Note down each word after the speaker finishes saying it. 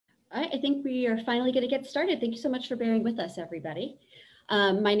All right, I think we are finally going to get started. Thank you so much for bearing with us, everybody.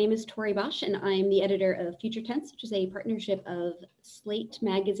 My name is Torie Bosch, and I'm the editor of Future Tense, which is a partnership of Slate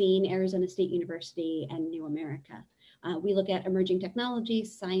Magazine, Arizona State University, and New America. We look at emerging technology,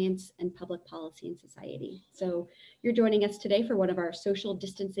 science, and public policy and society. So you're joining us today for one of our social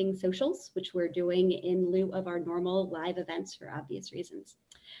distancing socials, which we're doing in lieu of our normal live events for obvious reasons.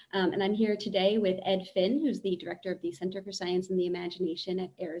 And I'm here today with Ed Finn, who's the director of the Center for Science and the Imagination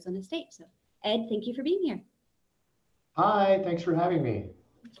at Arizona State. So Ed, thank you for being here. Hi, thanks for having me.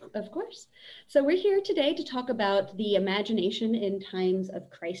 Of course. So we're here today to talk about the imagination in times of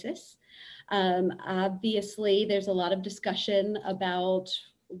crisis. Obviously, there's a lot of discussion about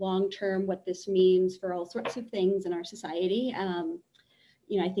long-term what this means for all sorts of things in our society.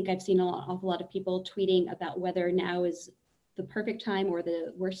 I think I've seen an awful lot of people tweeting about whether now is the perfect time or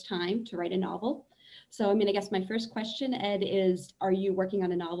the worst time to write a novel. So I guess my first question, Ed, is, are you working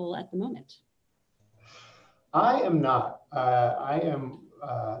on a novel at the moment? I am not. I am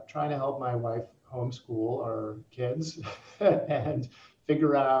trying to help my wife homeschool our kids and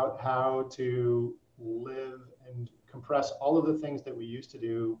figure out how to live and compress all of the things that we used to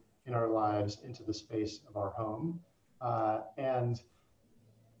do in our lives into the space of our home, and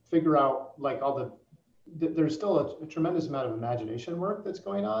figure out there's still a tremendous amount of imagination work that's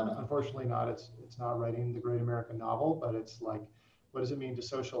going on. Unfortunately, it's not writing the great American novel, but it's like, what does it mean to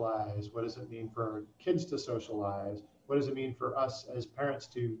socialize? What does it mean for our kids to socialize? What does it mean for us as parents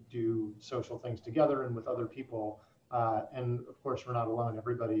to do social things together and with other people? And of course, we're not alone.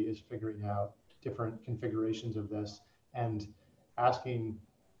 Everybody is figuring out different configurations of this and asking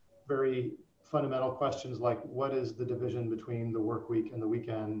very fundamental questions like, what is the division between the work week and the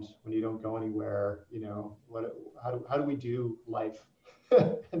weekend when you don't go anywhere? How do we do life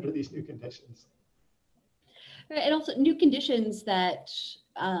under these new conditions? And also new conditions that,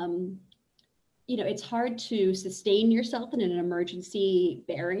 it's hard to sustain yourself in an emergency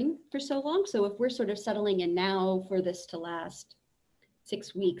bearing for so long. So if we're sort of settling in now for this to last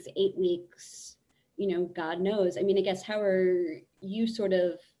 6 weeks, 8 weeks, God knows. I guess, how are you sort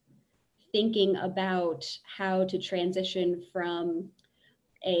of thinking about how to transition from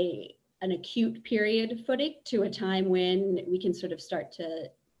an acute period footing to a time when we can sort of start to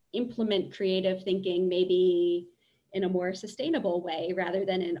implement creative thinking, maybe in a more sustainable way rather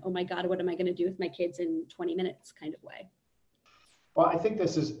than in, oh my God, what am I going to do with my kids in 20 minutes kind of way? Well, I think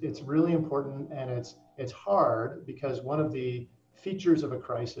it's really important, and it's hard because one of the features of a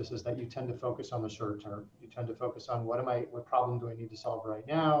crisis is that you tend to focus on the short term. You tend to focus on what problem do I need to solve right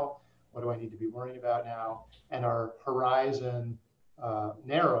now? What do I need to be worrying about now? And our horizon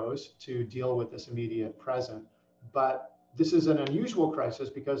narrows to deal with this immediate present. But this is an unusual crisis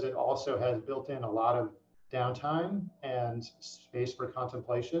because it also has built in a lot of downtime and space for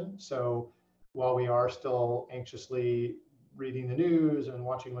contemplation. So while we are still anxiously reading the news and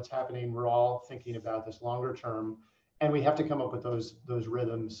watching what's happening, we're all thinking about this longer term. And we have to come up with those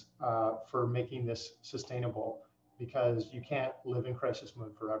rhythms for making this sustainable, because you can't live in crisis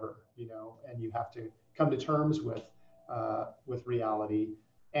mode forever, and you have to come to terms with reality.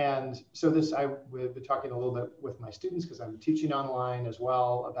 And so we've been talking a little bit with my students, because I'm teaching online as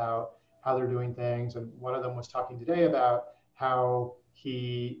well, about how they're doing things. And one of them was talking today about how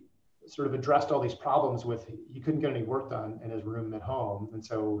he sort of addressed all these problems with, he couldn't get any work done in his room at home. And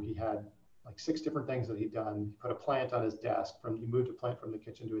so he had like 6 different things that he'd done. He put a plant on his desk, he moved a plant from the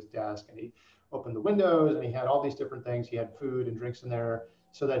kitchen to his desk, and he opened the windows, and he had all these different things. He had food and drinks in there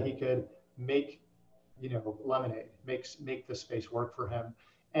so that he could make, lemonade, make the space work for him.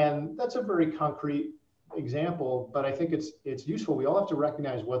 And that's a very concrete example, but I think it's useful. We all have to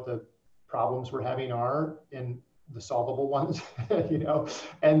recognize what the problems we're having are, in the solvable ones,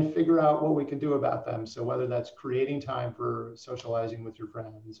 and figure out what we can do about them. So whether that's creating time for socializing with your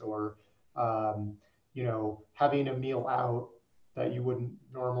friends, or having a meal out that you wouldn't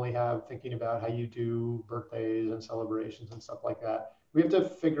normally have, thinking about how you do birthdays and celebrations and stuff like that. We have to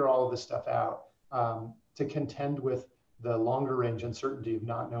figure all of this stuff out to contend with the longer range uncertainty of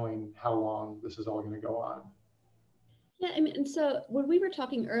not knowing how long this is all going to go on. Yeah, and so when we were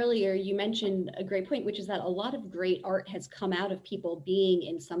talking earlier, you mentioned a great point, which is that a lot of great art has come out of people being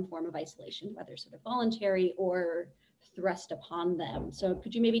in some form of isolation, whether sort of voluntary or thrust upon them. So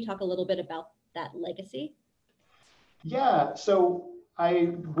could you maybe talk a little bit about that legacy? Yeah, so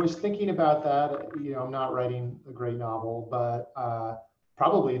I was thinking about that. I'm not writing a great novel, but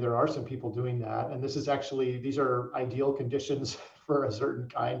probably there are some people doing that. And these are ideal conditions for a certain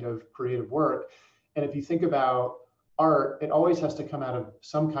kind of creative work. And if you think about art, it always has to come out of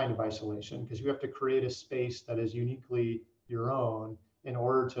some kind of isolation, because you have to create a space that is uniquely your own. in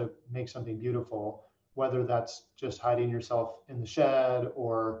order to make something beautiful, whether that's just hiding yourself in the shed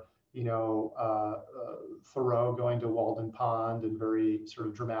or, Thoreau going to Walden Pond and very sort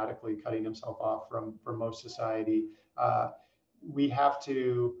of dramatically cutting himself off from most society. We have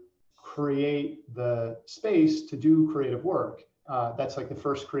to create the space to do creative work. That's like the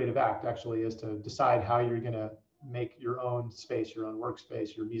first creative act, actually, is to decide how you're going to make your own space, your own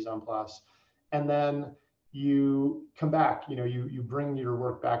workspace, your mise en place. And then you come back, you bring your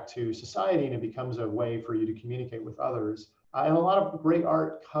work back to society, and it becomes a way for you to communicate with others. And a lot of great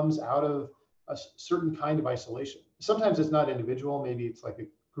art comes out of a certain kind of isolation. Sometimes it's not individual, maybe it's like a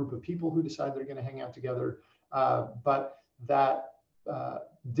group of people who decide they're going to hang out together. But that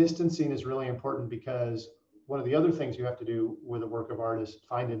distancing is really important, because one of the other things you have to do with a work of art is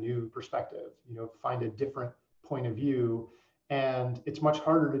find a new perspective, find a different point of view. And it's much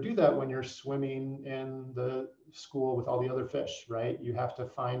harder to do that when you're swimming in the school with all the other fish, right? You have to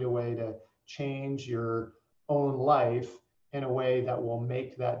find a way to change your own life in a way that will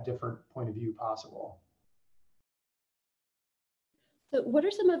make that different point of view possible. So what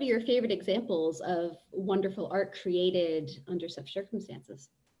are some of your favorite examples of wonderful art created under such circumstances?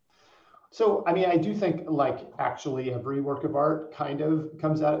 So, I mean, I do think like actually every work of art kind of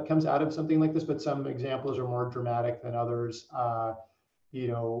comes out of something like this, but some examples are more dramatic than others. I've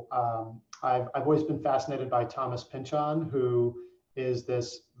always been fascinated by Thomas Pynchon, who is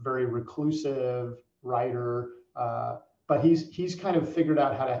this very reclusive writer, but he's kind of figured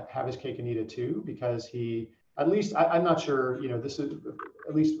out how to have his cake and eat it too, because at least I'm not sure, this is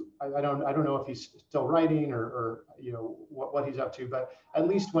at least I don't know if he's still writing or what he's up to, but at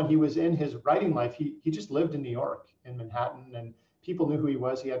least when he was in his writing life, he just lived in New York, in Manhattan, and people knew who he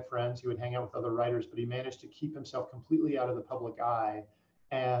was. He had friends. He would hang out with other writers, but he managed to keep himself completely out of the public eye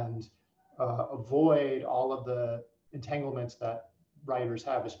and avoid all of the entanglements that writers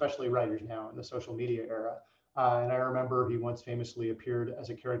have, especially writers now in the social media era. And I remember he once famously appeared as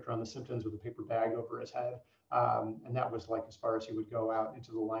a character on The Simpsons with a paper bag over his head. And that was like as far as he would go out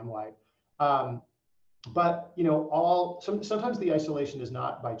into the limelight. But sometimes the isolation is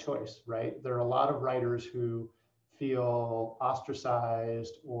not by choice, right? There are a lot of writers who feel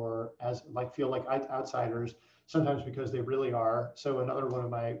ostracized or feel like outsiders, sometimes because they really are. So another one of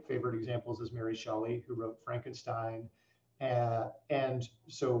my favorite examples is Mary Shelley, who wrote Frankenstein. And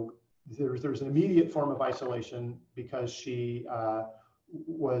so there's an immediate form of isolation because she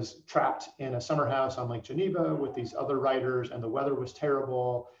was trapped in a summer house on Lake Geneva with these other writers, and the weather was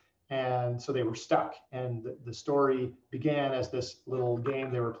terrible. And so they were stuck. And the story began as this little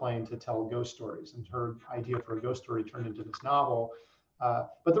game they were playing to tell ghost stories. And her idea for a ghost story turned into this novel.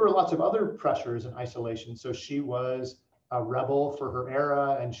 But there were lots of other pressures and isolation. So she was a rebel for her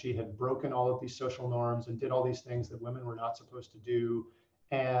era, and she had broken all of these social norms and did all these things that women were not supposed to do.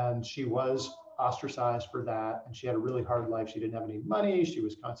 And she was ostracized for that. And she had a really hard life. She didn't have any money. She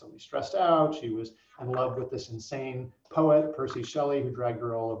was constantly stressed out. She was in love with this insane poet, Percy Shelley, who dragged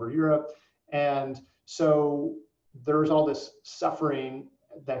her all over Europe. And so there's all this suffering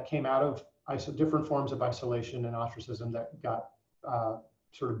that came out of different forms of isolation and ostracism that got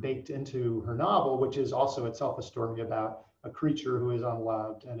sort of baked into her novel, which is also itself a story about a creature who is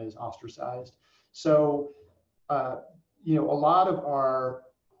unloved and is ostracized. So, a lot of our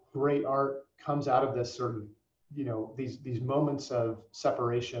great art comes out of this sort of, these moments of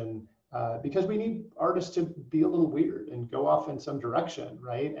separation, because we need artists to be a little weird and go off in some direction,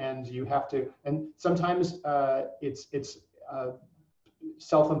 right? And you have to, and sometimes it's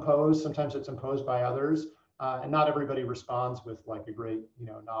self-imposed, sometimes it's imposed by others, and not everybody responds with like a great,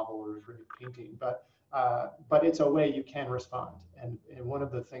 novel or a great painting, but it's a way you can respond. And one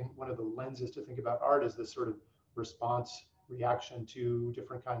of the lenses to think about art is this sort of response, reaction to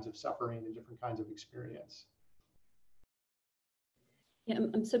different kinds of suffering and different kinds of experience. Yeah,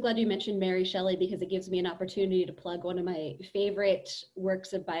 I'm so glad you mentioned Mary Shelley, because it gives me an opportunity to plug one of my favorite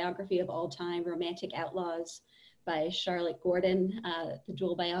works of biography of all time, Romantic Outlaws by Charlotte Gordon, the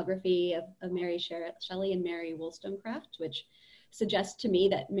dual biography of Mary Shelley and Mary Wollstonecraft, which suggests to me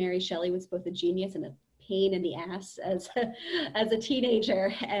that Mary Shelley was both a genius and a pain in the ass as a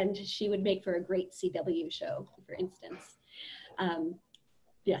teenager, and she would make for a great CW show, for instance.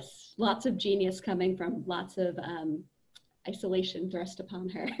 Yes, lots of genius coming from lots of isolation thrust upon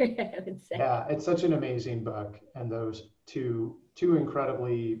her, I would say. Yeah, it's such an amazing book, and those two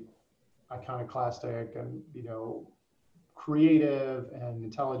incredibly iconoclastic and creative and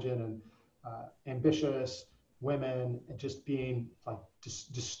intelligent and ambitious women, just being like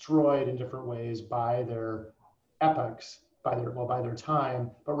destroyed in different ways by their epochs, by their time,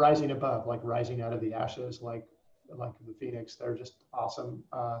 but rising above, like rising out of the ashes, like like the Phoenix. They're just awesome.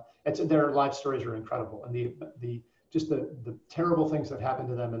 Their life stories are incredible, and the terrible things that happened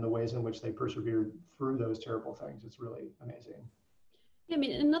to them and the ways in which they persevered through those terrible things. It's really amazing. I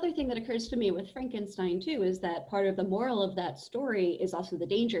mean, another thing that occurs to me with Frankenstein too is that part of the moral of that story is also the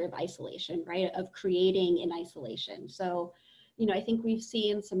danger of isolation, right? Of creating in isolation. So, I think we've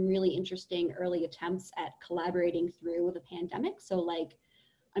seen some really interesting early attempts at collaborating through the pandemic. So like,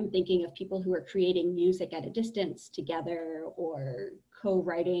 I'm thinking of people who are creating music at a distance together or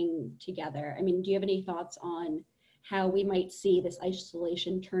co-writing together. I mean, do you have any thoughts on how we might see this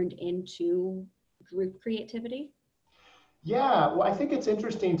isolation turned into group creativity? Yeah, well, I think it's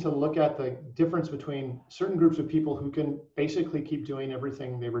interesting to look at the difference between certain groups of people who can basically keep doing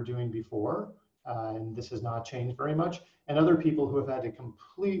everything they were doing before, and this has not changed very much, and other people who have had to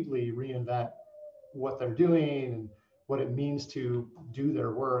completely reinvent what they're doing and what it means to do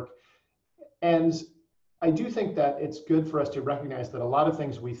their work. And I do think that it's good for us to recognize that a lot of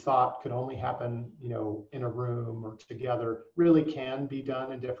things we thought could only happen, in a room or together really can be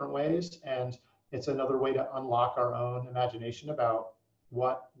done in different ways. And it's another way to unlock our own imagination about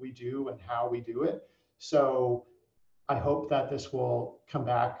what we do and how we do it. So I hope that this will come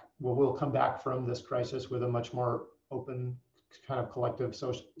back. We'll come back from this crisis with a much more open kind of collective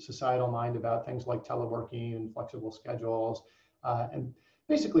societal mind about things like teleworking and flexible schedules, and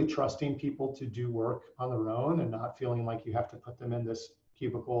basically trusting people to do work on their own and not feeling like you have to put them in this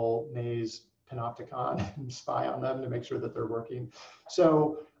cubicle maze panopticon and spy on them to make sure that they're working.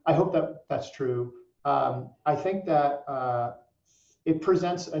 So I hope that that's true. I think that it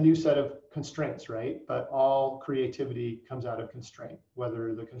presents a new set of constraints, right? But all creativity comes out of constraint,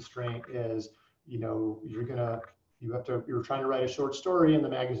 whether the constraint is, you're trying to write a short story and the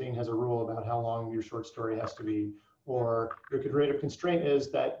magazine has a rule about how long your short story has to be, or your creative constraint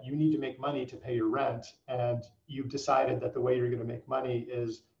is that you need to make money to pay your rent, and you've decided that the way you're going to make money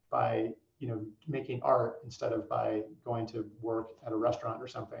is by making art instead of by going to work at a restaurant or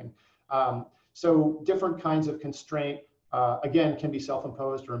something. So different kinds of constraint, again, can be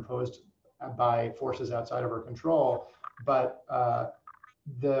self-imposed or imposed by forces outside of our control, but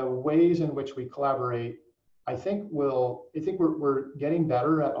the ways in which we collaborate, I think we're getting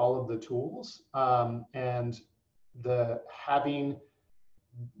better at all of the tools, and having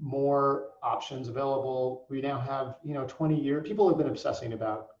more options available. We now have 20 years. People have been obsessing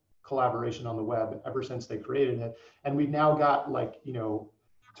about collaboration on the web ever since they created it, and we've now got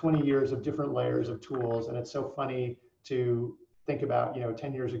 20 years of different layers of tools. And it's so funny to think about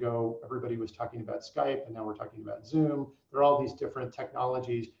 10 years ago everybody was talking about Skype, and now we're talking about Zoom. There are all these different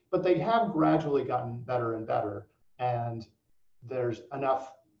technologies, but they have gradually gotten better and better, and there's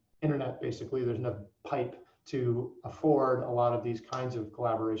enough internet, basically there's enough pipe to afford a lot of these kinds of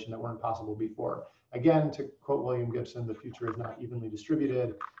collaboration that weren't possible before. Again, to quote William Gibson, the future is not evenly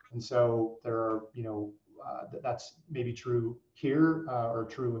distributed. And so there are, that's maybe true here, or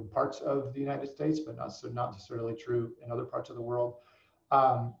true in parts of the United States, but not necessarily true in other parts of the world.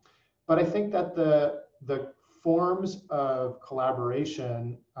 But I think that the forms of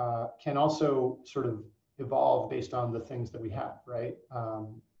collaboration can also sort of evolve based on the things that we have, right?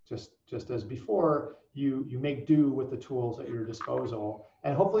 Just as before, you make do with the tools at your disposal,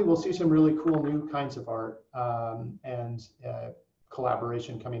 and hopefully we'll see some really cool new kinds of art and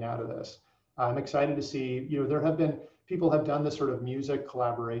collaboration coming out of this. I'm excited to see, people have done this sort of music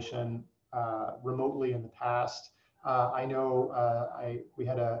collaboration remotely in the past. I know we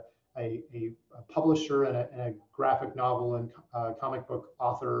had a publisher and a graphic novel and comic book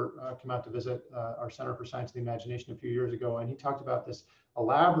author come out to visit our Center for Science and the Imagination a few years ago, and he talked about this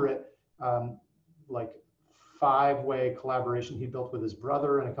elaborate five-way collaboration he built with his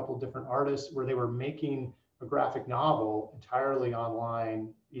brother and a couple of different artists, where they were making a graphic novel entirely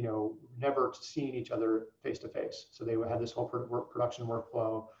online, never seeing each other face to face. So they had this whole production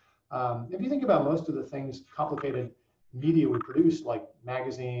workflow. If you think about most of the things, complicated media we produce, like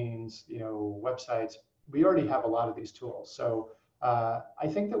magazines, websites, we already have a lot of these tools. So I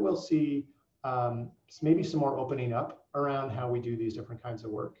think that we'll see maybe some more opening up around how we do these different kinds of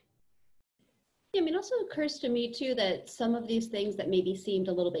work. Yeah, I mean, it also occurs to me too that some of these things that maybe seemed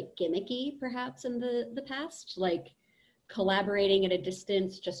a little bit gimmicky perhaps in the past, like collaborating at a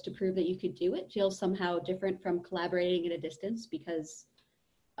distance just to prove that you could do it, feels somehow different from collaborating at a distance because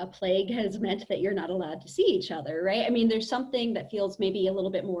a plague has meant that you're not allowed to see each other, right? I mean, there's something that feels maybe a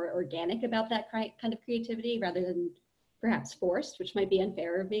little bit more organic about that kind of creativity rather than perhaps forced, which might be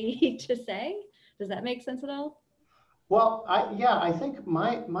unfair of me to say. Does that make sense at all? Well, I think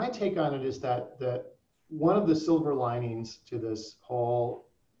my take on it is that one of the silver linings to this whole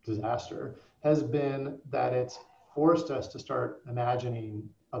disaster has been that it's forced us to start imagining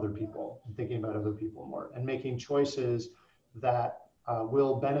other people and thinking about other people more and making choices that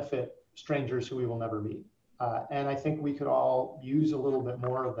will benefit strangers who we will never meet. And I think we could all use a little bit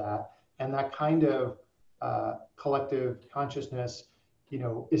more of that. And that kind of collective consciousness,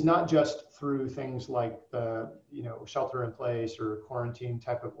 is not just through things like the, shelter in place or quarantine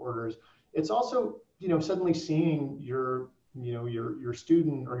type of orders. It's also, suddenly seeing your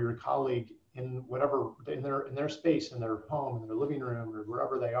student or your colleague in whatever, in their space, in their home, in their living room, or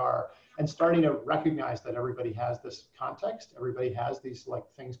wherever they are, and starting to recognize that everybody has this context, everybody has these like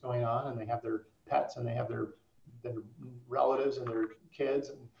things going on, and they have their pets, and they have their relatives and their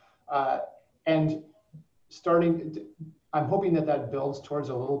kids, and starting. I'm hoping that builds towards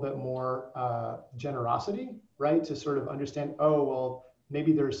a little bit more generosity, right? To sort of understand, oh, well,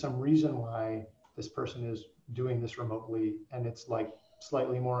 maybe there's some reason why this person is doing this remotely, and it's like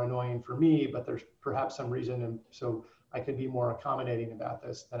slightly more annoying for me, but there's perhaps some reason, and so I could be more accommodating about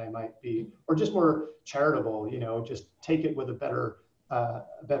this than I might be, or just more charitable, just take it with a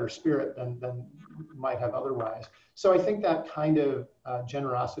better spirit than might have otherwise. So I think that kind of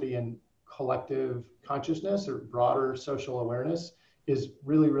generosity and collective consciousness or broader social awareness is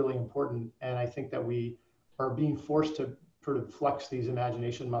really, really important. And I think that we are being forced to sort of flex these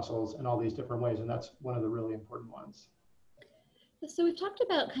imagination muscles in all these different ways. And that's one of the really important ones. So we've talked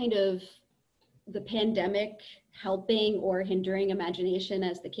about kind of the pandemic helping or hindering imagination,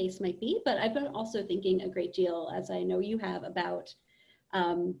 as the case might be, but I've been also thinking a great deal, as I know you have, about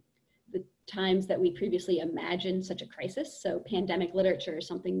the times that we previously imagined such a crisis. So pandemic literature is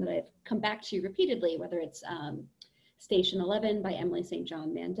something that I've come back to repeatedly, whether it's Station 11 by Emily St.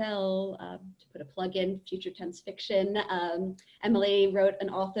 John Mandel, to put a plug in, future tense fiction. Emily wrote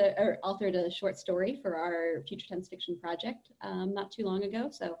authored a short story for our future tense fiction project not too long ago,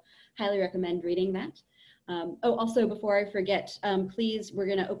 so highly recommend reading that. Also, before I forget, please, we're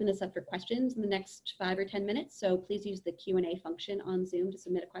going to open this up for questions in the next 5 or 10 minutes, so please use the Q&A function on Zoom to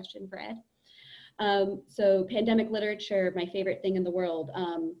submit a question for Ed. So pandemic literature, my favorite thing in the world.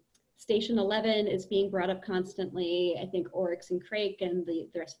 Station 11 is being brought up constantly. I think Oryx and Crake and the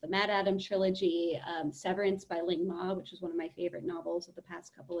rest of the Mad Adam trilogy, Severance by Ling Ma, which is one of my favorite novels of the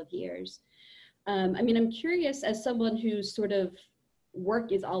past couple of years. I'm curious, as someone whose sort of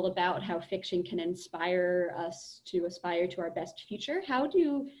work is all about how fiction can inspire us to aspire to our best future, how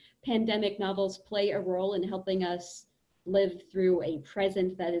do pandemic novels play a role in helping us live through a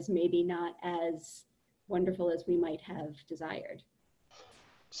present that is maybe not as wonderful as we might have desired?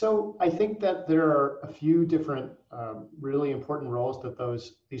 So I think that there are a few different really important roles that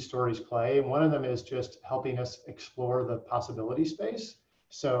these stories play. And one of them is just helping us explore the possibility space.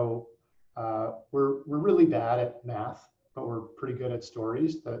 So we're really bad at math, but we're pretty good at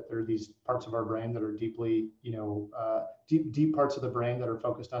stories. That there are these parts of our brain that are deeply, deep parts of the brain that are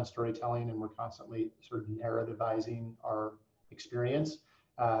focused on storytelling, and we're constantly sort of narrativizing our experience.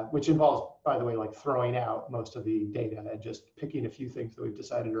 Which involves, by the way, like throwing out most of the data and just picking a few things that we've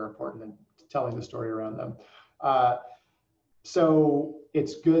decided are important and telling the story around them. So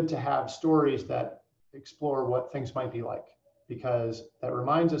it's good to have stories that explore what things might be like, because that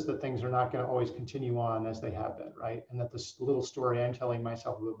reminds us that things are not going to always continue on as they have been, right? And that this little story I'm telling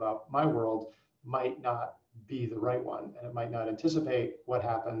myself about my world might not be the right one, and it might not anticipate what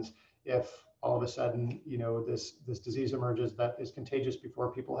happens if all of a sudden, this disease emerges that is contagious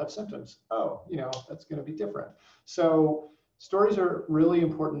before people have symptoms. Oh, that's going to be different. So stories are really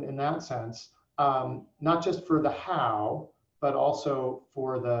important in that sense, not just for the how, but also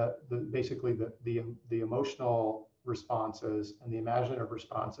for basically the emotional responses and the imaginative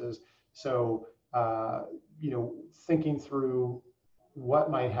responses. So, thinking through what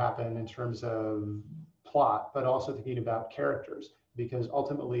might happen in terms of plot, but also thinking about characters, because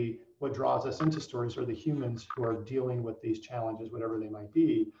ultimately what draws us into stories are the humans who are dealing with these challenges, whatever they might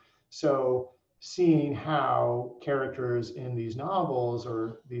be. So seeing how characters in these novels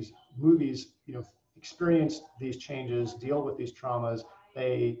or these movies, experience these changes, deal with these traumas,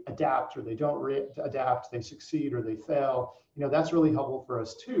 they adapt or they don't adapt, they succeed or they fail, that's really helpful for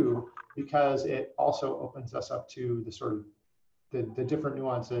us too, because it also opens us up to the sort of the different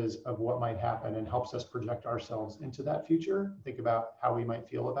nuances of what might happen and helps us project ourselves into that future, think about how we might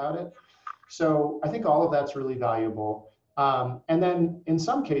feel about it. So I think all of that's really valuable. And then in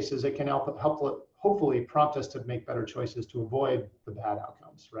some cases, it can help hopefully prompt us to make better choices to avoid the bad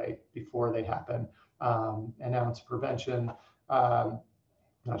outcomes, right, before they happen. Announce prevention. Not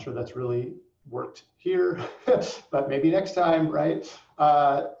sure that's really worked here, but maybe next time, right?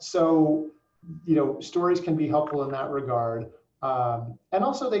 So, stories can be helpful in that regard. And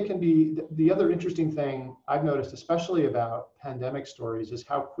also they can be, the other interesting thing I've noticed, especially about pandemic stories, is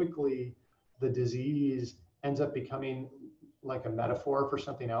how quickly the disease ends up becoming like a metaphor for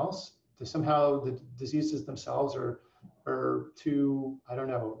something else. Somehow the diseases themselves are too, I don't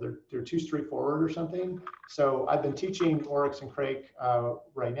know, they're too straightforward or something. So I've been teaching Oryx and Crake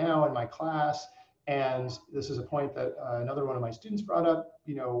right now in my class, and this is a point that another one of my students brought up,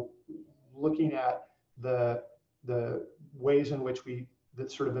 looking at the ways in which the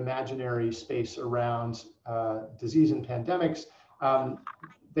sort of imaginary space around disease and pandemics,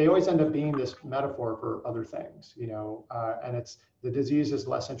 they always end up being this metaphor for other things, and the disease is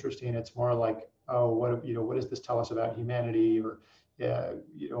less interesting. It's more like, oh, what does this tell us about humanity, or,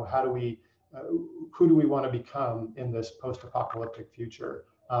 how do we, who do we want to become in this post-apocalyptic future?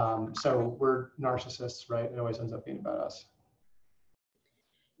 So we're narcissists, right? It always ends up being about us.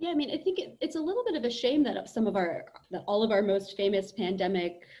 Yeah, I mean, I think it's a little bit of a shame that that all of our most famous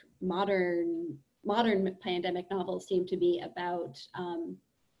modern pandemic novels seem to be about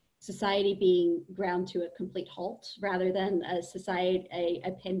society being ground to a complete halt, rather than a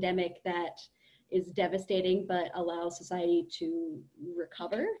pandemic that is devastating but allows society to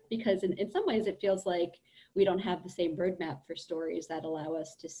recover. Because in some ways, it feels like we don't have the same roadmap for stories that allow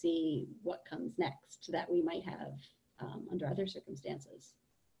us to see what comes next that we might have under other circumstances.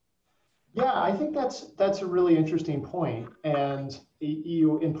 Yeah, I think that's a really interesting point, and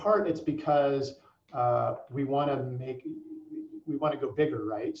in part it's because we want to go bigger,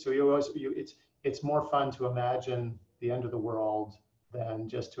 right? So it's more fun to imagine the end of the world than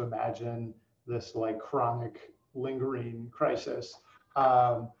just to imagine this like chronic, lingering crisis.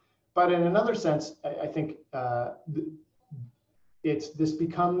 But in another sense, I think it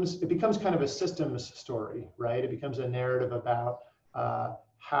becomes kind of a systems story, right? It becomes a narrative about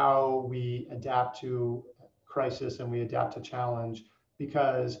how we adapt to crisis and we adapt to challenge,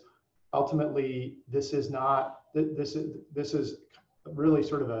 because ultimately this is really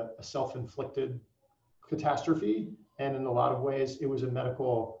sort of a self-inflicted catastrophe, and in a lot of ways it was a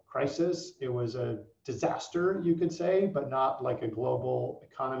medical crisis. It was a disaster, you could say, but not like a global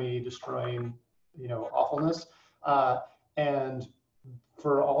economy destroying awfulness, and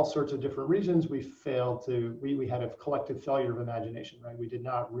for all sorts of different reasons, we had a collective failure of imagination, right? We did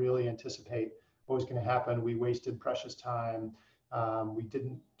not really anticipate what was going to happen. We wasted precious time. We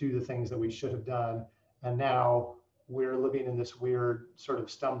didn't do the things that we should have done. And now we're living in this weird sort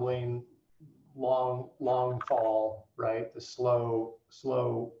of stumbling, long fall, right? The slow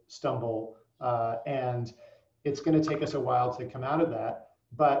stumble. And it's going to take us a while to come out of that.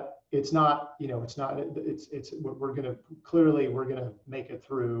 But we're going to make it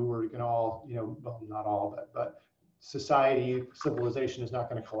through. We're going to all, well, not all, but society, civilization is not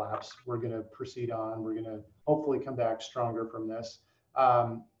going to collapse. We're going to proceed on. We're going to hopefully come back stronger from this.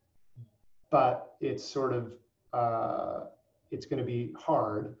 But it's sort of, it's going to be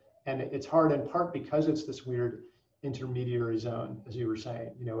hard. And it's hard in part because it's this weird intermediary zone, as you were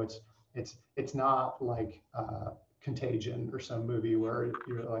saying. It's not like Contagion or some movie where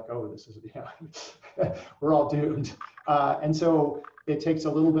you're like, oh, this is, we're all doomed. And so it takes a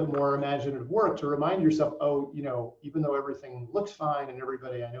little bit more imaginative work to remind yourself, oh, even though everything looks fine and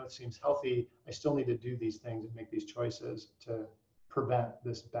everybody, I know it seems healthy, I still need to do these things and make these choices to prevent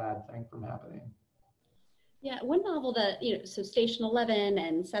this bad thing from happening. Yeah, one novel that, so Station 11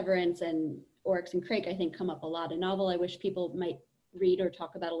 and Severance and Oryx and Crake, I think, come up a lot. A novel I wish people might read or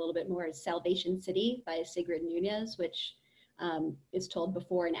talk about a little bit more is Salvation City by Sigrid Nunez, which is told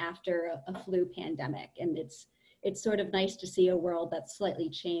before and after a flu pandemic. And it's sort of nice to see a world that's slightly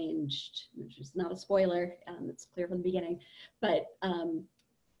changed, which is not a spoiler, it's clear from the beginning, but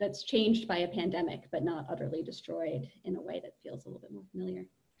that's changed by a pandemic, but not utterly destroyed in a way that feels a little bit more familiar.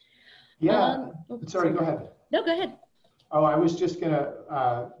 Yeah, sorry, go ahead. No, go ahead. Oh, I was just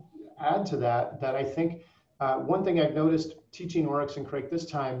gonna add to that I think one thing I've noticed teaching Oryx and Crake this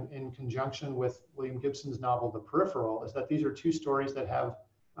time in conjunction with William Gibson's novel, The Peripheral, is that these are two stories that have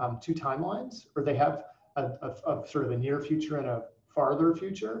two timelines, or they have a sort of a near future and a farther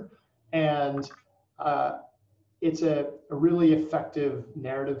future. And it's a really effective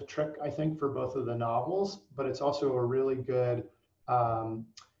narrative trick, I think, for both of the novels, but it's also a really good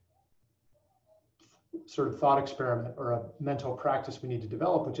sort of thought experiment or a mental practice we need to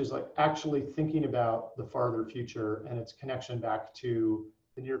develop, which is like actually thinking about the farther future and its connection back to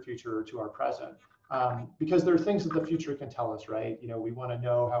the near future or to our present. Because there are things that the future can tell us, right? We want to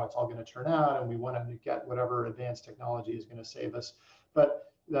know how it's all going to turn out, and we want to get whatever advanced technology is going to save us.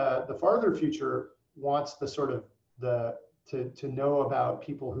 But the farther future wants the sort of to know about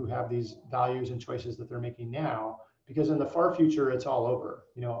people who have these values and choices that they're making now, because in the far future, it's all over.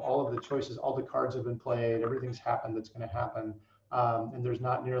 All of the choices, all the cards have been played, everything's happened that's going to happen. And there's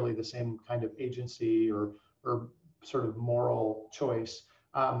not nearly the same kind of agency or sort of moral choice.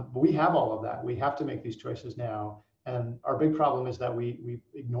 But we have all of that. We have to make these choices now. And our big problem is that we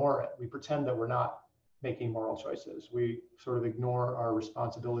ignore it. We pretend that we're not making moral choices. We sort of ignore our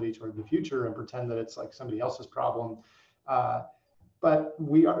responsibility toward the future and pretend that it's like somebody else's problem. But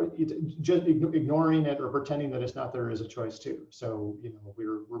we are just ignoring it or pretending that it's not there is a choice too. So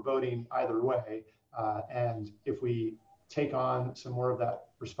we're voting either way. And if we take on some more of that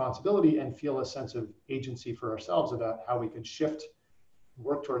responsibility and feel a sense of agency for ourselves about how we can shift,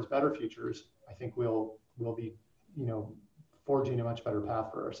 work towards better futures, I think we'll be forging a much better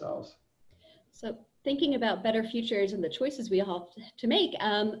path for ourselves. So thinking about better futures and the choices we all have to make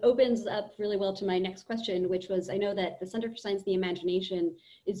opens up really well to my next question, which was, I know that the Center for Science and the Imagination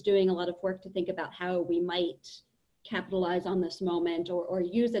is doing a lot of work to think about how we might capitalize on this moment or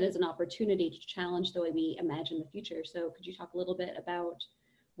use it as an opportunity to challenge the way we imagine the future. So could you talk a little bit about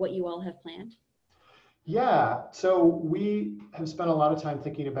what you all have planned? Yeah, so we have spent a lot of time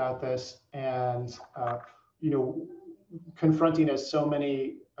thinking about this and, confronting, as so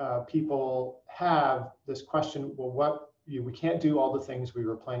many people have, this question, well, we can't do all the things we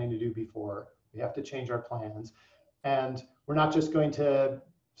were planning to do before. We have to change our plans. And we're not just going to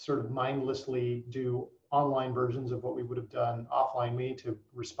sort of mindlessly do online versions of what we would have done offline. We need to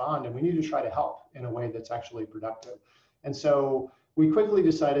respond, and we need to try to help in a way that's actually productive. And so we quickly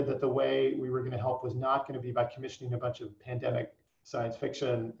decided that the way we were going to help was not going to be by commissioning a bunch of pandemic science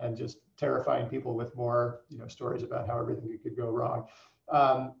fiction and just terrifying people with more stories about how everything could go wrong.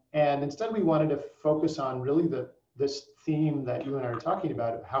 And instead, we wanted to focus on really this theme that you and I are talking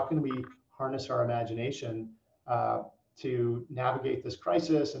about. How can we harness our imagination to navigate this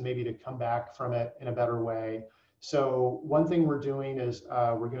crisis and maybe to come back from it in a better way? So one thing we're doing is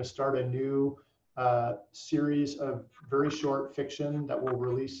we're going to start a new series of very short fiction that will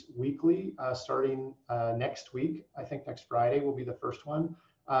release weekly starting next week. I think next Friday will be the first one.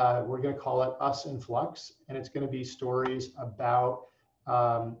 We're going to call it Us in Flux, and it's going to be stories about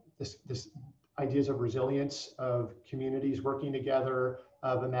this ideas of resilience, of communities working together,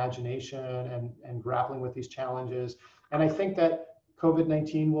 of imagination and grappling with these challenges. And I think that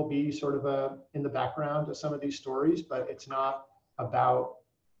COVID-19 will be sort of in the background of some of these stories, but it's not about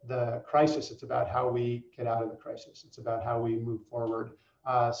the crisis. It's about how we get out of the crisis. It's about how we move forward.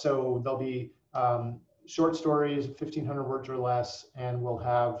 So there'll be short stories, 1,500 words or less, and we'll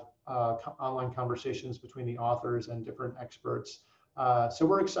have online conversations between the authors and different experts. So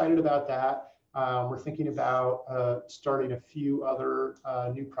we're excited about that. We're thinking about starting a few other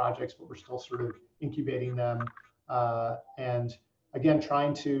new projects, but we're still sort of incubating them. And again,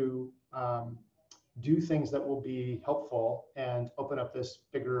 trying to do things that will be helpful and open up this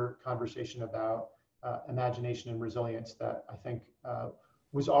bigger conversation about imagination and resilience that I think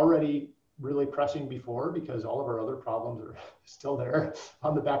was already really pressing before, because all of our other problems are still there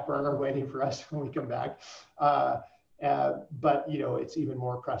on the back burner waiting for us when we come back. But it's even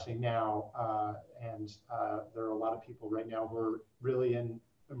more pressing now, and there are a lot of people right now who are really in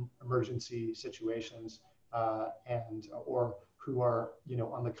emergency situations or who are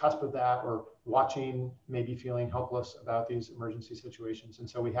on the cusp of that, or watching, maybe feeling helpless about these emergency situations. And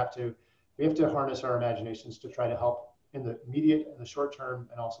so we have to harness our imaginations to try to help in the immediate and the short term,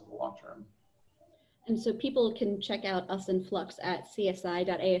 and also the long term. And so people can check out Us in Flux at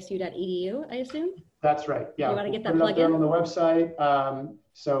csi.asu.edu, I assume? That's right. Yeah. You want to get that plug plug in? On the website.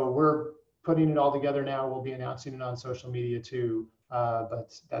 So we're putting it all together now. We'll be announcing it on social media too.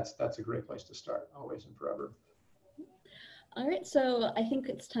 But that's a great place to start, always and forever. All right, so I think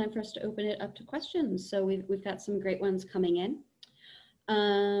it's time for us to open it up to questions. So we've got some great ones coming in.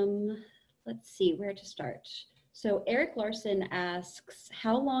 Let's see where to start. So Eric Larson asks,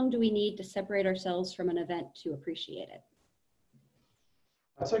 how long do we need to separate ourselves from an event to appreciate it?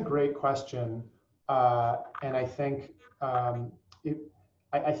 That's a great question. And I think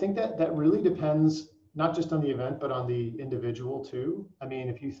I think that really depends not just on the event, but on the individual too. I mean,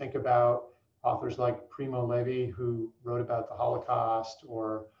 if you think about authors like Primo Levi, who wrote about the Holocaust,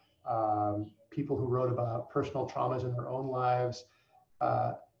 or people who wrote about personal traumas in their own lives,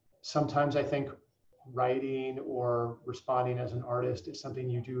 sometimes I think writing or responding as an artist is something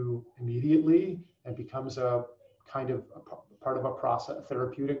you do immediately and becomes a kind of a part of a process, a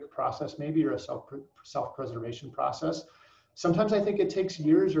therapeutic process maybe, or a self-preservation process. Sometimes I think it takes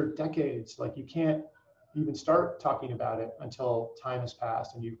years or decades. Like, you can't even start talking about it until time has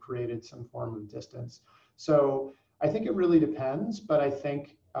passed and you've created some form of distance. So I think it really depends, but I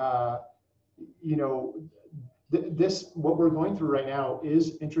think what we're going through right now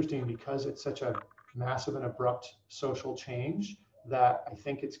is interesting because it's such a massive and abrupt social change that I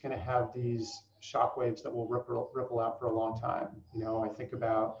think it's going to have these shockwaves that will ripple out for a long time. I think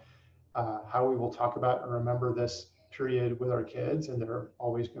about how we will talk about and remember this period with our kids, and they're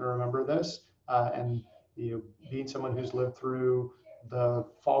always going to remember this. And being someone who's lived through the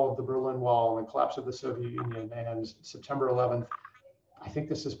fall of the Berlin Wall and collapse of the Soviet Union and September 11th, I think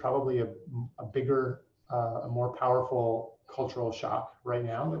this is probably a bigger, a more powerful cultural shock right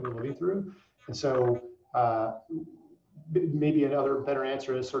now that we're living through. And so maybe another better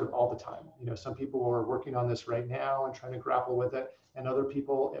answer is sort of all the time. Some people are working on this right now and trying to grapple with it, and other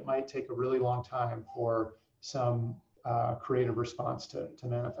people, it might take a really long time for some creative response to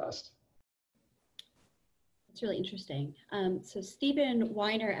manifest. That's really interesting. So Stephen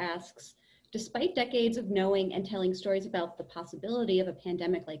Weiner asks, despite decades of knowing and telling stories about the possibility of a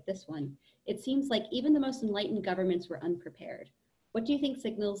pandemic like this one, it seems like even the most enlightened governments were unprepared. What do you think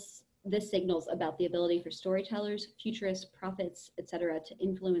this signals about the ability for storytellers, futurists, prophets, etc., to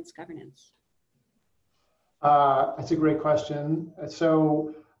influence governance? That's a great question.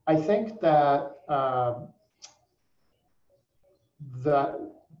 So I think that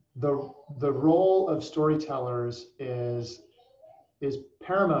the role of storytellers is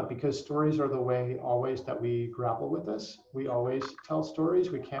paramount, because stories are the way always that we grapple with this. We always tell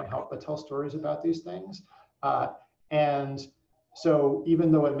stories. We can't help but tell stories about these things. And so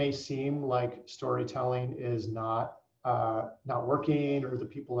even though it may seem like storytelling is not working, or the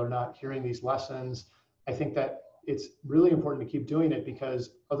people are not hearing these lessons, I think that it's really important to keep doing it,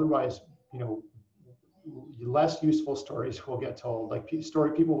 because otherwise, less useful stories will get told. Like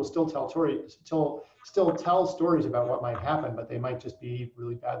people will still tell stories, still tell stories about what might happen, but they might just be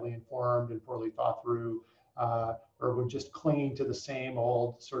really badly informed and poorly thought through, or would just cling to the same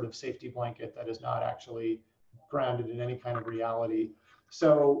old sort of safety blanket that is not actually grounded in any kind of reality.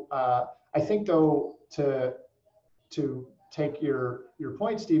 So I think, though, to take your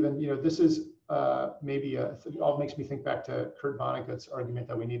point, Stephen, this is maybe it all makes me think back to Kurt Vonnegut's argument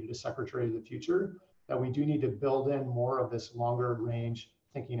that we needed a secretary of the future, that we do need to build in more of this longer range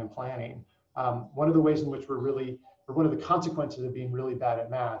thinking and planning. One of the ways in which one of the consequences of being really bad at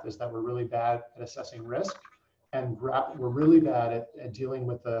math is that we're really bad at assessing risk, and we're really bad at dealing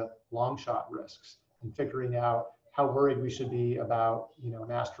with the long shot risks and figuring out how worried we should be about,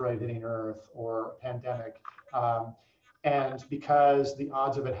 an asteroid hitting Earth or a pandemic. And because the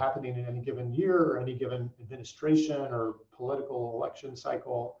odds of it happening in any given year or any given administration or political election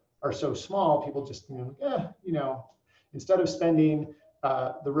cycle are so small, people just think, instead of spending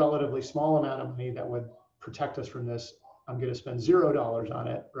the relatively small amount of money that would protect us from this, I'm going to spend $0 on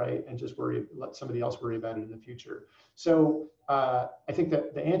it, right? And just let somebody else worry about it in the future. So I think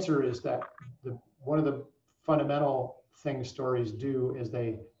that the answer is that one of the fundamental things stories do is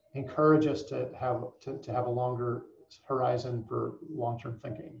they encourage us to have a longer horizon for long-term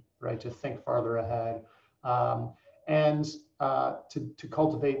thinking, right? To think farther ahead, and to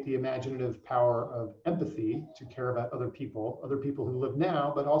cultivate the imaginative power of empathy, to care about other people who live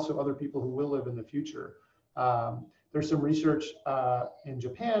now, but also other people who will live in the future. There's some research in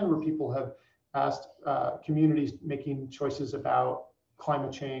Japan where people have asked communities making choices about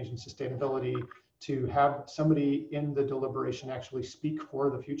climate change and sustainability to have somebody in the deliberation actually speak for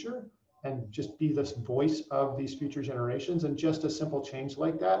the future and just be this voice of these future generations. And just a simple change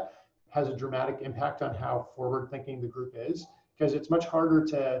like that has a dramatic impact on how forward-thinking the group is, because it's much harder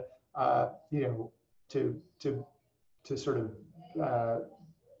to sort of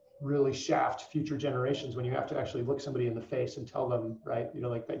really shaft future generations when you have to actually look somebody in the face and tell them, right,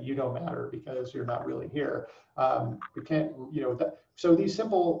 like that you don't matter because you're not really here. We can't, so these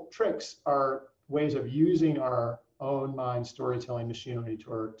simple tricks are ways of using our own mind storytelling machinery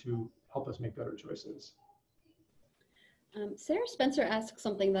to help us make better choices. Sarah Spencer asks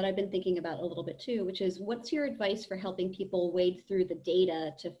something that I've been thinking about a little bit too, which is, what's your advice for helping people wade through the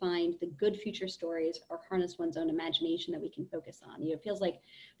data to find the good future stories or harness one's own imagination that we can focus on? It feels like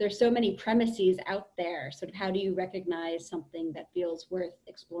there's so many premises out there. Sort of how do you recognize something that feels worth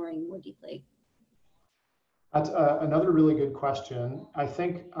exploring more deeply? That's another really good question. I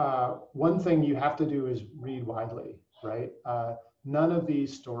think one thing you have to do is read widely, right? None of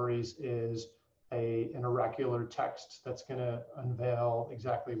these stories is an oracular text that's going to unveil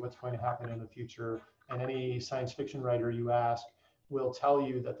exactly what's going to happen in the future. And any science fiction writer you ask will tell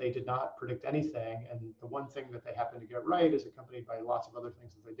you that they did not predict anything. And the one thing that they happen to get right is accompanied by lots of other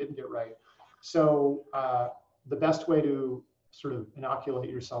things that they didn't get right. So the best way to sort of inoculate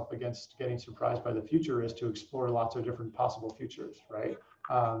yourself against getting surprised by the future is to explore lots of different possible futures, right?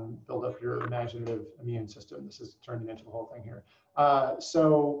 build up your imaginative immune system. This is turning into the whole thing here.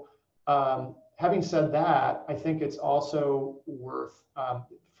 Having said that, I think it's also worth,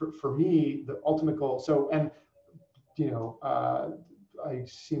 for me, the ultimate goal. So, and, it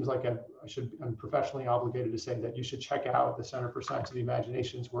seems like I'm professionally obligated to say that you should check out the Center for Science of the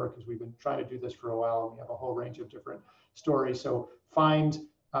Imagination's work, because we've been trying to do this for a while, and we have a whole range of different stories. So find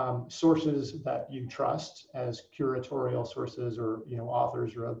sources that you trust as curatorial sources, or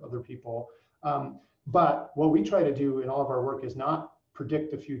authors or other people. But what we try to do in all of our work is not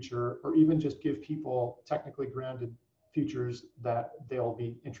predict the future, or even just give people technically grounded futures that they'll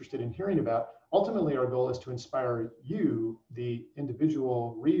be interested in hearing about. Ultimately, our goal is to inspire you, the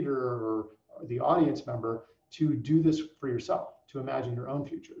individual reader or the audience member, to do this for yourself, to imagine your own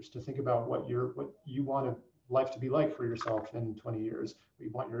futures, to think about what you want life to be like for yourself in 20 years, what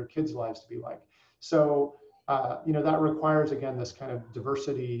you want your kids' lives to be like. So, that requires, again, this kind of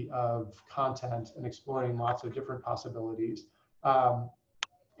diversity of content and exploring lots of different possibilities.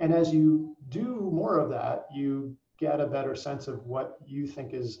 And as you do more of that, you get a better sense of what you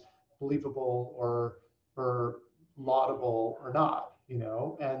think is believable or laudable or not,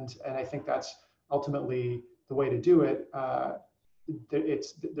 and I think that's ultimately the way to do it.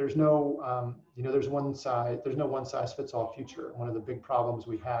 There's no one size fits all future. One of the big problems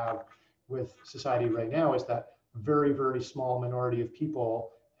we have with society right now is that a very, very small minority of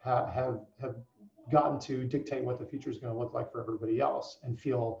people have gotten to dictate what the future is going to look like for everybody else, and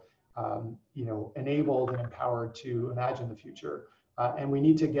feel enabled and empowered to imagine the future. And we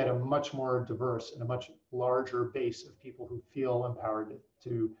need to get a much more diverse and a much larger base of people who feel empowered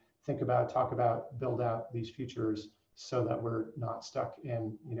to think about, talk about, build out these futures, so that we're not stuck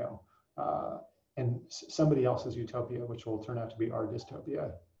in somebody else's utopia, which will turn out to be our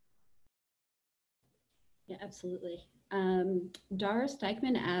dystopia. Yeah, absolutely. Dara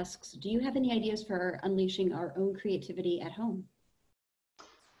Steichman asks, do you have any ideas for unleashing our own creativity at home?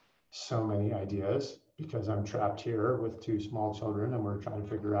 So many ideas, because I'm trapped here with 2 small children, and we're trying to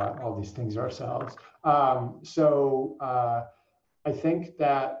figure out all these things ourselves. I think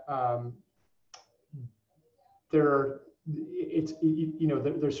that there's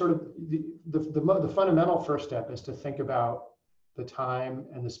sort of the fundamental first step is to think about the time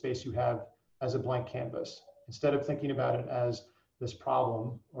and the space you have as a blank canvas, instead of thinking about it as this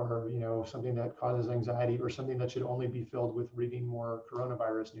problem, or something that causes anxiety, or something that should only be filled with reading more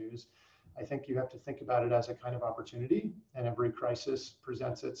coronavirus news. I think you have to think about it as a kind of opportunity, and every crisis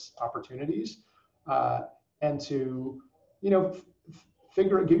presents its opportunities, and to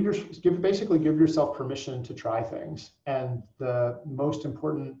basically give yourself permission to try things. And the most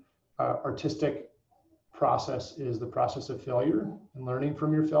important artistic process is the process of failure and learning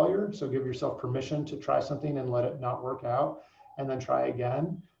from your failure. So give yourself permission to try something and let it not work out, and then try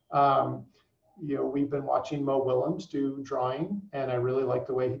again. We've been watching Mo Willems do drawing, and I really like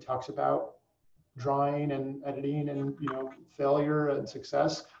the way he talks about drawing and editing and failure and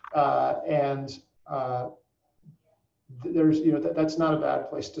success. There's that's not a bad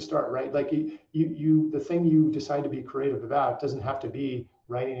place to start, right? Like the thing you decide to be creative about doesn't have to be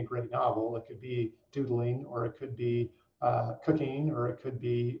writing a great novel. It could be doodling, or it could be cooking, or it could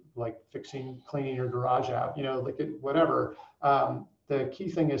be like cleaning your garage out, whatever. The key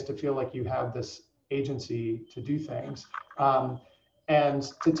thing is to feel like you have this agency to do things, and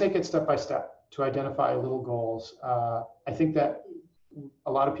to take it step by step, to identify little goals. I think that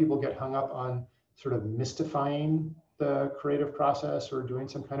a lot of people get hung up on sort of mystifying the creative process or doing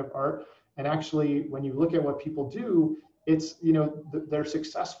some kind of art. And actually, when you look at what people do, it's, they're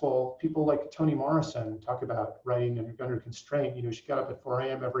successful. People like Toni Morrison talk about writing under constraint. She got up at 4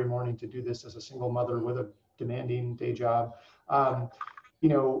 a.m. every morning to do this as a single mother with a demanding day job.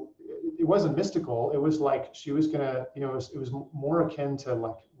 It wasn't mystical. It was like she was gonna, it was more akin to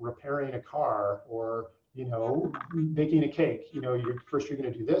like repairing a car, or baking a cake. First you're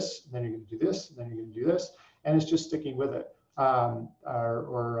going to do this, and then you're going to do this, and then you're going to do this, and it's just sticking with it.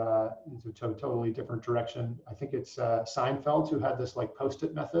 It's a totally different direction. I think it's Seinfeld who had this like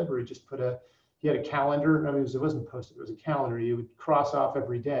post-it method, where he just he had a calendar. I mean, it wasn't post-it, it was a calendar. You would cross off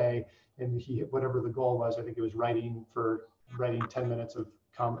every day, and whatever the goal was, I think it was writing 10 minutes of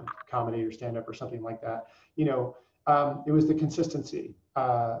comedy or stand-up or something like that. It was the consistency.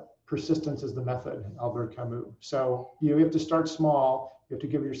 Persistence is the method, Albert Camus. So you have to start small. You have to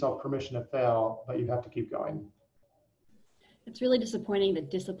give yourself permission to fail, but you have to keep going. It's really disappointing that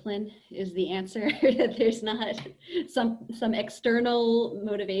discipline is the answer. That there's not some external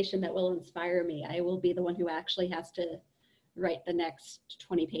motivation that will inspire me. I will be the one who actually has to write the next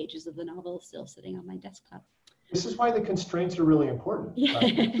 20 pages of the novel, still sitting on my desktop. This is why the constraints are really important, Yeah.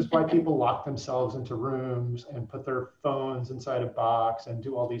 right? This is why people lock themselves into rooms and put their phones inside a box and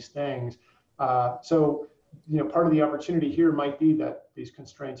do all these things. So, part of the opportunity here might be that these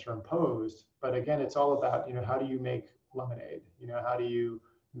constraints are imposed, but again, it's all about, how do you make lemonade? How do you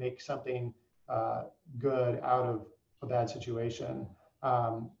make something good out of a bad situation?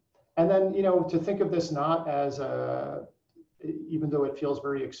 And then, to think of this not as even though it feels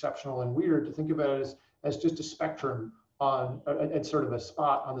very exceptional and weird, to think of it as just a spectrum it's sort of a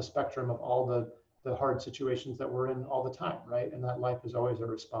spot on the spectrum of all the hard situations that we're in all the time, right? And that life is always a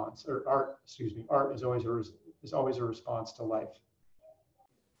response, or art is always a response to life.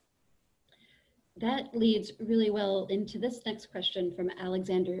 That leads really well into this next question from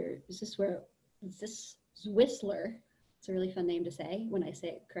Alexander Zwisler. It's a really fun name to say when I say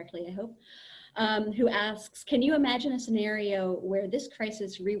it correctly, I hope. Who asks, can you imagine a scenario where this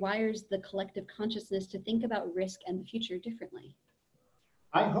crisis rewires the collective consciousness to think about risk and the future differently?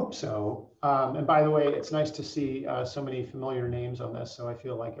 I hope so. And by the way, it's nice to see so many familiar names on this. So I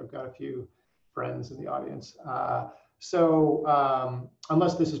feel like I've got a few friends in the audience.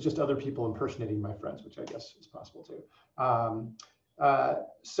 Unless this is just other people impersonating my friends, which I guess is possible too.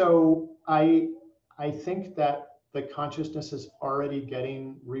 So I think that the consciousness is already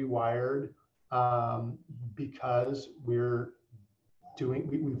getting rewired because we've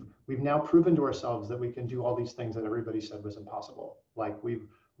now proven to ourselves that we can do all these things that everybody said was impossible. Like we've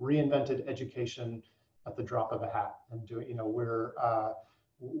reinvented education at the drop of a hat, and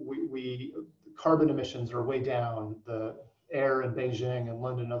carbon emissions are way down. The air in Beijing and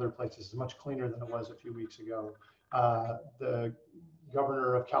London and other places is much cleaner than it was a few weeks ago. The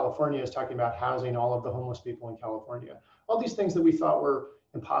governor of California is talking about housing all of the homeless people in California. All these things that we thought were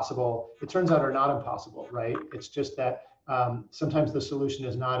impossible, it turns out are not impossible, right? It's just that sometimes the solution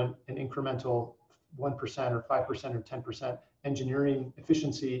is not an incremental 1% or 5% or 10% engineering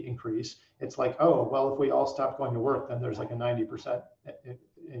efficiency increase. It's like, oh, well, if we all stop going to work, then there's like a 90%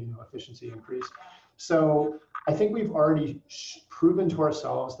 efficiency increase. So I think we've already proven to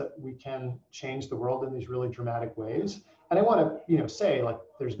ourselves that we can change the world in these really dramatic ways. And I want to, say, like,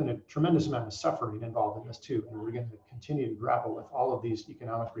 there's been a tremendous amount of suffering involved in this too, and we're going to continue to grapple with all of these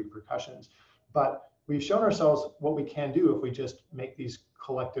economic repercussions. But we've shown ourselves what we can do if we just make these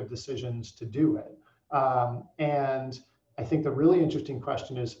collective decisions to do it. And I think the really interesting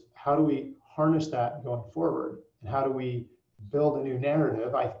question is, how do we harness that going forward, and how do we build a new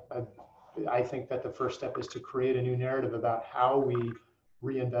narrative? I think that the first step is to create a new narrative about how we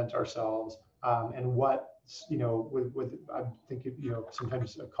reinvent ourselves, and what, I think,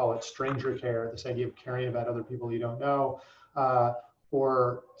 sometimes I call it stranger care, this idea of caring about other people you don't know,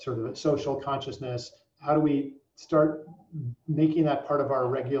 or sort of a social consciousness. How do we start making that part of our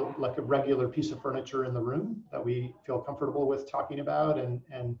regular piece of furniture in the room that we feel comfortable with talking about and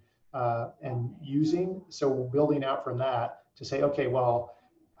using? So building out from that to say, okay, well,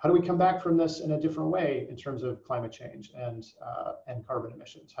 how do we come back from this in a different way in terms of climate change and carbon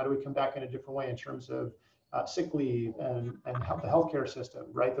emissions? How do we come back in a different way in terms of sick leave and the healthcare system,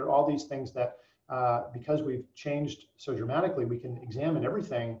 right? There are all these things that, because we've changed so dramatically, we can examine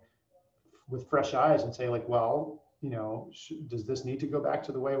everything with fresh eyes and say, like, well, does this need to go back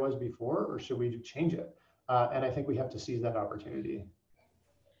to the way it was before, or should we change it? And I think we have to seize that opportunity.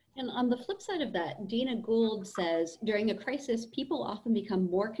 And on the flip side of that, Dina Gould says, during a crisis, people often become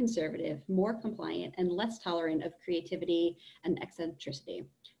more conservative, more compliant, and less tolerant of creativity and eccentricity.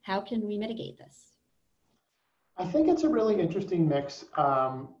 How can we mitigate this? I think it's a really interesting mix.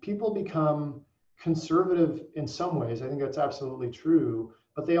 People become conservative in some ways. I think that's absolutely true,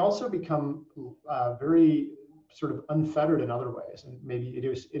 but they also become very sort of unfettered in other ways, and maybe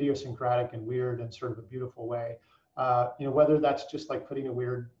idiosyncratic and weird in sort of a beautiful way. Whether that's just like putting a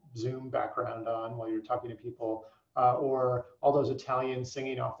weird Zoom background on while you're talking to people, or all those Italians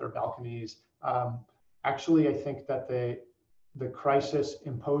singing off their balconies. Actually, I think that the crisis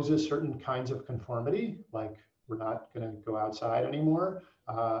imposes certain kinds of conformity, like we're not going to go outside anymore.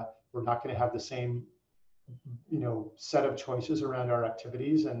 We're not going to have the same, set of choices around our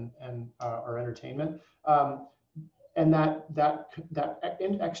activities and our entertainment. And that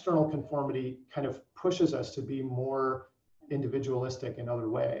external conformity kind of pushes us to be more individualistic in other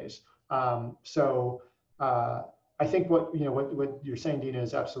ways. So I think what you're saying, Dina,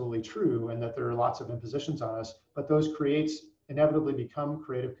 is absolutely true, and that there are lots of impositions on us, but those inevitably become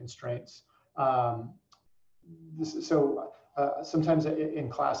creative constraints. Sometimes in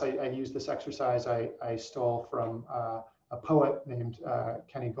class, I use this exercise I stole from a poet named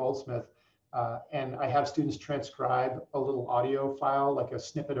Kenny Goldsmith. And I have students transcribe a little audio file, like a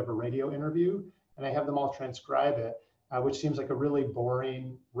snippet of a radio interview. and I have them all transcribe it, which seems like a really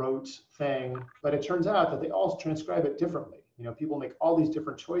boring, rote thing. But it turns out that they all transcribe it differently. People make all these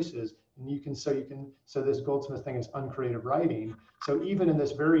different choices, and so this Goldsmith thing is uncreative writing. So even in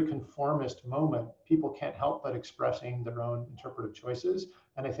this very conformist moment, people can't help but expressing their own interpretive choices.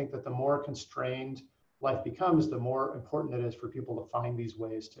 And I think that the more constrained life becomes, the more important it is for people to find these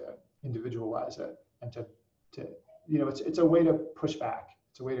ways to individualize it and to it's a way to push back.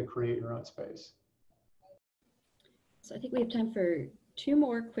 It's a way to create your own space. So I think we have time for two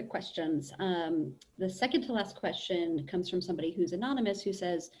more quick questions. The second to last question comes from somebody who's anonymous, who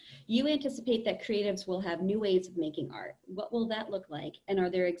says, you anticipate that creatives will have new ways of making art. What will that look like? And are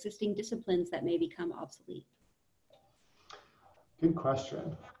there existing disciplines that may become obsolete? Good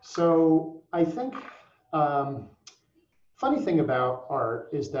question. So I think funny thing about art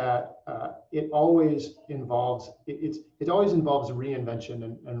is that it always involves reinvention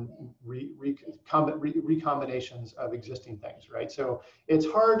and recombinations of existing things, right? So it's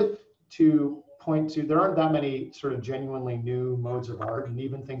hard to point to, there aren't that many sort of genuinely new modes of art, and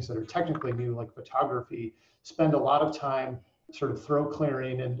even things that are technically new, like photography, spend a lot of time sort of throat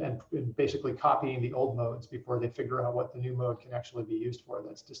clearing and basically copying the old modes before they figure out what the new mode can actually be used for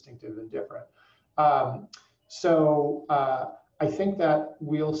that's distinctive and different. So I think that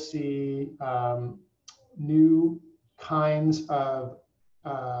we'll see new kinds of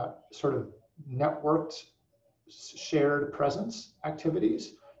sort of networked shared presence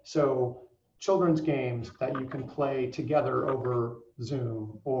activities. So children's games that you can play together over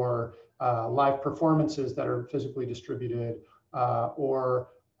Zoom, or live performances that are physically distributed, or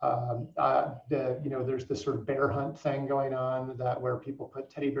there's this sort of bear hunt thing going on where people put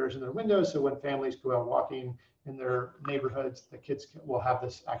teddy bears in their windows. So when families go out walking in their neighborhoods, the kids will have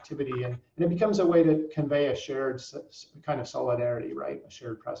this activity, and it becomes a way to convey a shared kind of solidarity, right? A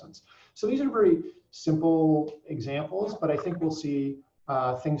shared presence. So these are very simple examples, but I think we'll see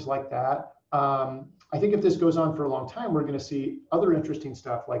things like that. I think if this goes on for a long time, we're going to see other interesting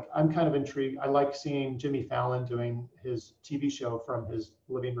stuff. Like, I'm kind of intrigued. I like seeing Jimmy Fallon doing his TV show from his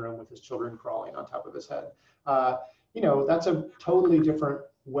living room with his children crawling on top of his head. That's a totally different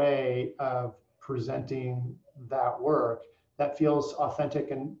way of presenting that work that feels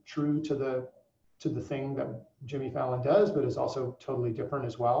authentic and true to the thing that Jimmy Fallon does, but is also totally different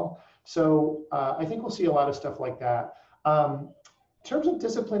as well. So I think we'll see a lot of stuff like that. In terms of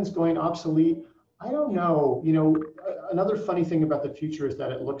disciplines going obsolete, I don't know. Another funny thing about the future is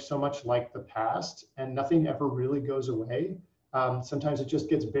that it looks so much like the past, and nothing ever really goes away. Sometimes it just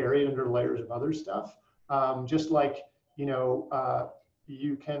gets buried under layers of other stuff. Just like,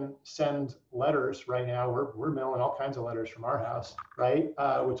 you can send letters right now. We're mailing all kinds of letters from our house, right?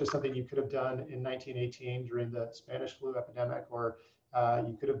 Which is something you could have done in 1918 during the Spanish flu epidemic, or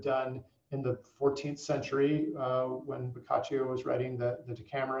you could have done in the 14th century when Boccaccio was writing the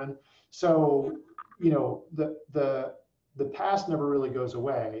Decameron. So, the past never really goes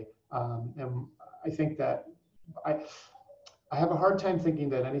away. And I think that I have a hard time thinking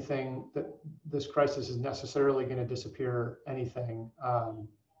that this crisis is necessarily going to disappear anything.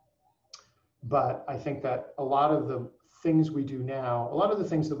 But I think that a lot of the things we do now, a lot of the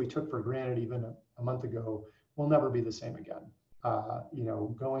things that we took for granted even a month ago, will never be the same again.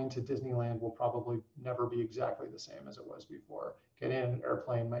 Going to Disneyland will probably never be exactly the same as it was before. Getting in an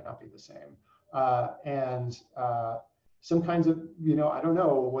airplane might not be the same. And some kinds of, I don't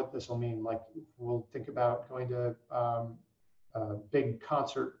know what this will mean. Like, we'll think about going to big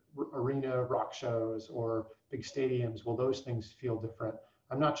concert arena rock shows or big stadiums. Will those things feel different?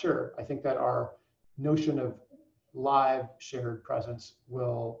 I'm not sure. I think that our notion of live shared presence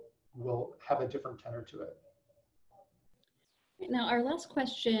will have a different tenor to it. Now, our last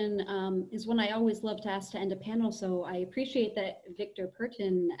question is one I always love to ask to end a panel, so I appreciate that Victor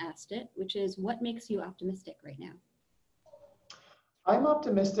Purton asked it, which is, what makes you optimistic right now? I'm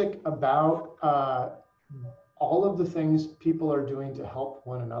optimistic about all of the things people are doing to help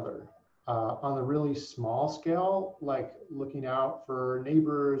one another on a really small scale, like looking out for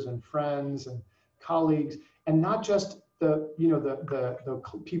neighbors and friends and colleagues, and not just the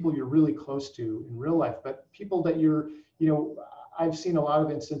people you're really close to in real life, but people that I've seen a lot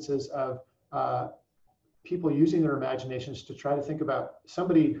of instances of people using their imaginations to try to think about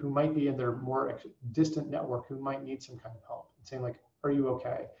somebody who might be in their more distant network who might need some kind of help, and saying, like, are you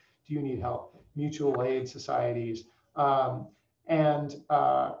okay? Do you need help? Mutual aid societies, and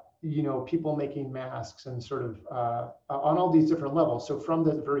people making masks, and sort of on all these different levels. So from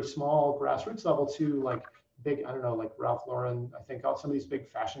the very small grassroots level to like big, I don't know, like Ralph Lauren. I think some of these big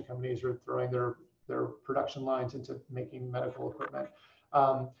fashion companies are throwing their production lines into making medical equipment.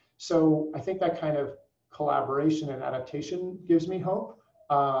 So I think that kind of collaboration and adaptation gives me hope.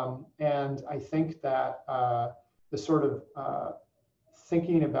 And I think that the sort of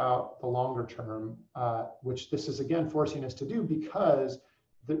thinking about the longer term, which this is again forcing us to do because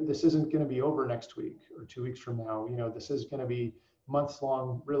this isn't going to be over next week or 2 weeks from now. You know, this is going to be months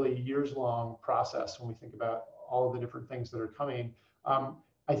long, really years long process when we think about all of the different things that are coming.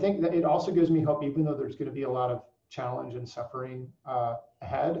 I think that it also gives me hope, even though there's going to be a lot of challenge and suffering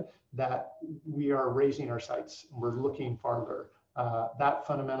ahead, that we are raising our sights and we're looking farther. That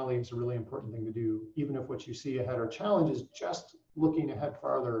fundamentally is a really important thing to do, even if what you see ahead are challenges. Just looking ahead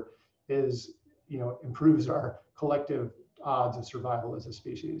farther is, you know, improves our collective odds of survival as a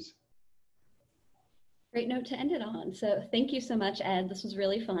species. Great note to end it on. So thank you so much, Ed. This was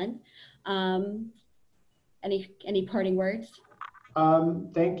really fun. Any parting words?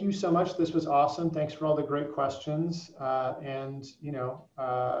 Thank you so much. This was awesome. Thanks for all the great questions. And you know,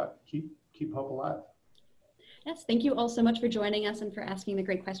 keep hope alive. Yes, thank you all so much for joining us and for asking the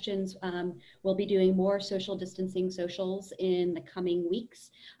great questions. We'll be doing more social distancing socials in the coming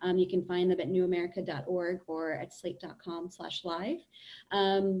weeks. You can find them at newamerica.org or at slate.com/live.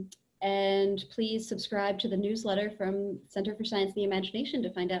 And please subscribe to the newsletter from Center for Science and the Imagination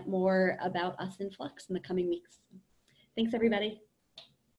to find out more about us in Flux in the coming weeks. Thanks, everybody.